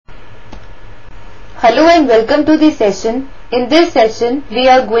Hello and welcome to the session. In this session, we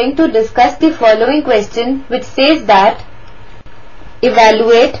are going to discuss the following question, which says that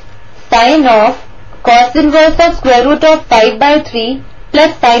evaluate sine of cos inverse of square root of 5 by 3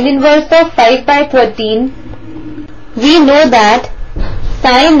 plus sine inverse of 5 by 13. We know that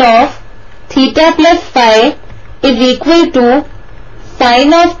sine of theta plus phi is equal to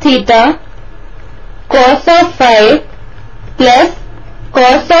sine of theta cos of phi plus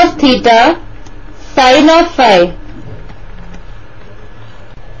cos of theta sine of phi.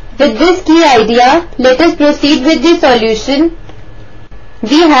 With this key idea, let us proceed with the solution.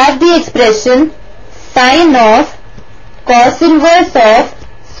 We have the expression sine of cos inverse of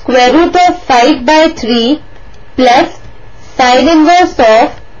square root of 5 by 3 plus sine inverse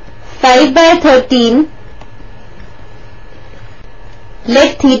of 5 by 13.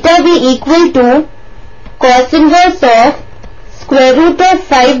 Let theta be equal to cos inverse of square root of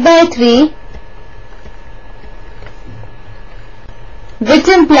 5 by 3, which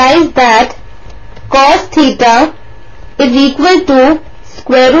implies that cos theta is equal to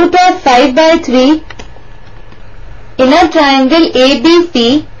square root of 5 by 3. In a triangle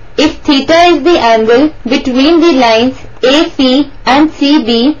ABC, if theta is the angle between the lines AC and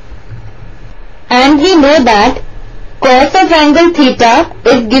CB, and we know that cos of angle theta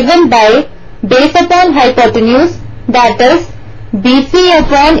is given by base upon hypotenuse, that is BC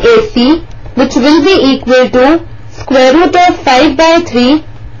upon AC, which will be equal to square root of 5 by 3.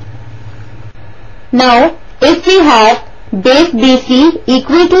 Now, if we have base BC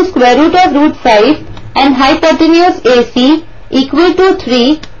equal to square root of root 5 and hypotenuse AC equal to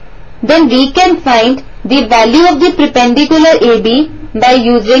 3, then we can find the value of the perpendicular AB by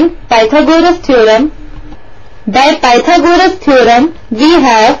using Pythagoras theorem. By Pythagoras theorem, we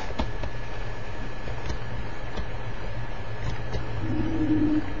have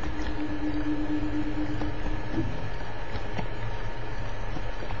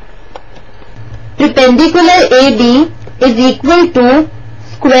perpendicular AB is equal to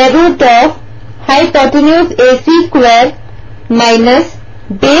square root of hypotenuse AC square minus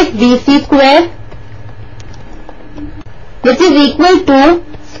base BC square, which is equal to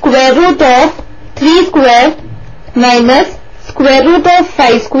square root of 3 square minus square root of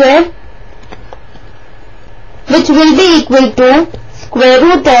 5 square, which will be equal to square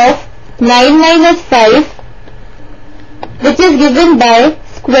root of 9 minus 5, which is given by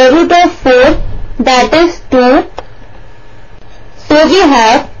square root of 4, that is 2. So we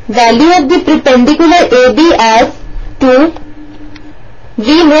have value of the perpendicular AB as 2.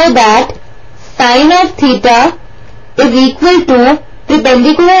 We know that sine of theta is equal to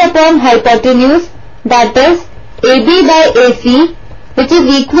perpendicular upon hypotenuse, that is AB by AC, which is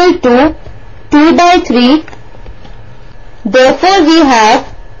equal to 2 by 3. Therefore we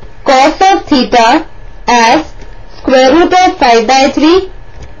have cos of theta as square root of 5 by 3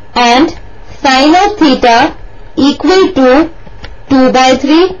 and sine of theta equal to 2 by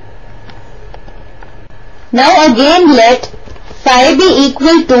 3. Now again let phi be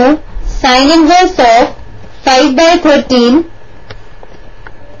equal to sine inverse of 5 by 13,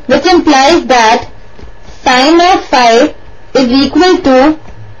 which implies that sine of phi is equal to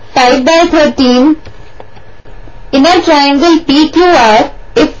 5 by 13. In a triangle PQR,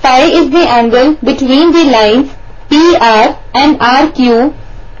 if phi is the angle between the lines PR and RQ,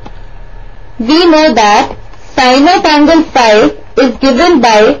 we know that sine of angle phi is given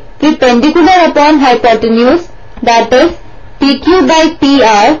by perpendicular upon hypotenuse, that is PQ by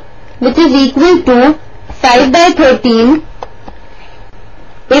PR, which is equal to 5 by 13.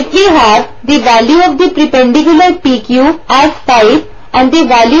 If we have the value of the perpendicular PQ as 5 and the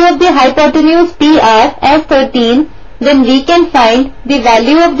value of the hypotenuse PR as 13, then we can find the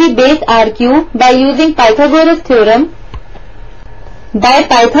value of the base RQ by using Pythagoras theorem. By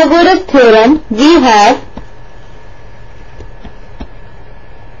Pythagoras theorem, we have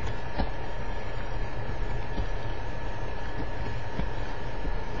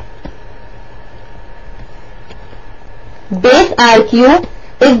base RQ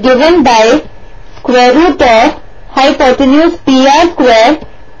is given by square root of hypotenuse PR square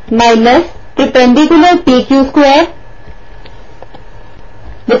minus perpendicular PQ square,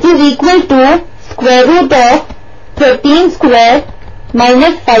 which is equal to square root of 13 square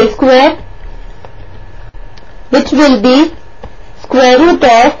minus 5 square, which will be square root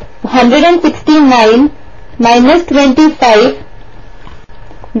of 169 minus 25,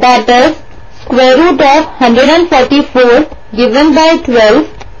 that is square root of 144 given by 12.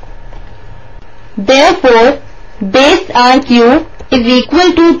 Therefore, base RQ is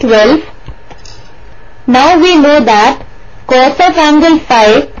equal to 12. Now we know that cos of angle phi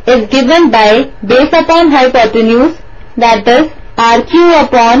is given by base upon hypotenuse, that is RQ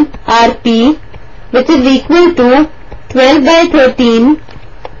upon RP, which is equal to 12 by 13.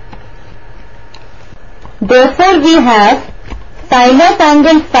 Therefore, we have sin of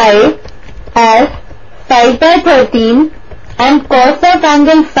angle phi as 5 by 13 and cos of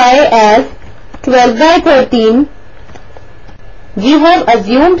angle phi as 12 by 13. We have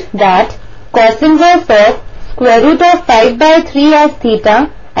assumed that cos inverse of square root of 5 by 3 as theta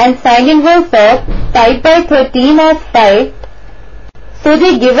and sin inverse of 5 by 13 as phi. So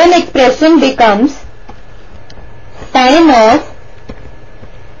the given expression becomes sin of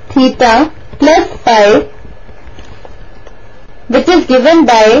theta plus phi, which is given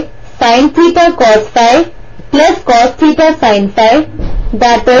by sin theta cos phi plus cos theta sin phi,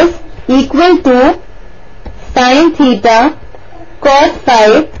 that is equal to sin theta cos phi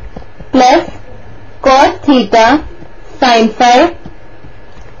plus cos theta sin phi.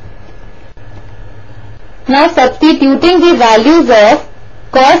 Now substituting the values of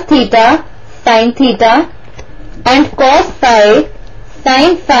cos theta, sin theta and cos phi,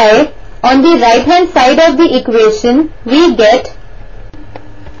 sin phi on the right hand side of the equation, we get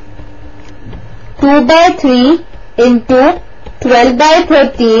 2 by 3 into 12 by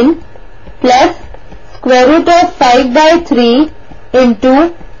 13 plus square root of 5 by 3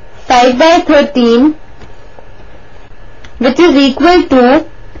 into 5 by 13, which is equal to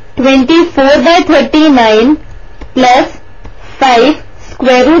 24 by 39 plus 5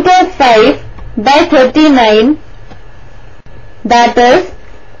 square root of 5 by 39, that is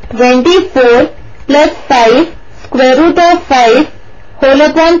 24 plus 5 square root of 5 whole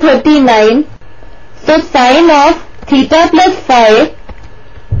upon 39. So sin of theta plus phi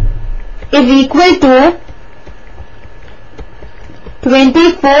is equal to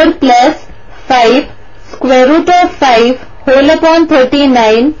 24 plus 5 square root of 5 whole upon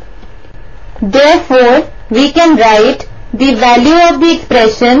 39. Therefore, we can write the value of the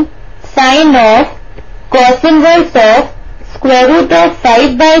expression sin of cos inverse of square root of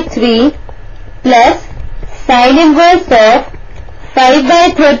 5 by 3 plus sin inverse of 5 by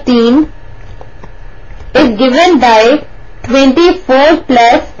 13 is given by 24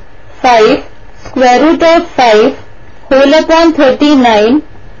 plus 5 square root of 5 whole upon 39,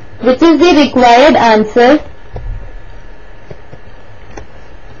 which is the required answer.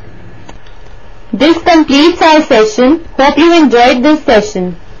 This completes our session. Hope you enjoyed this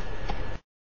session.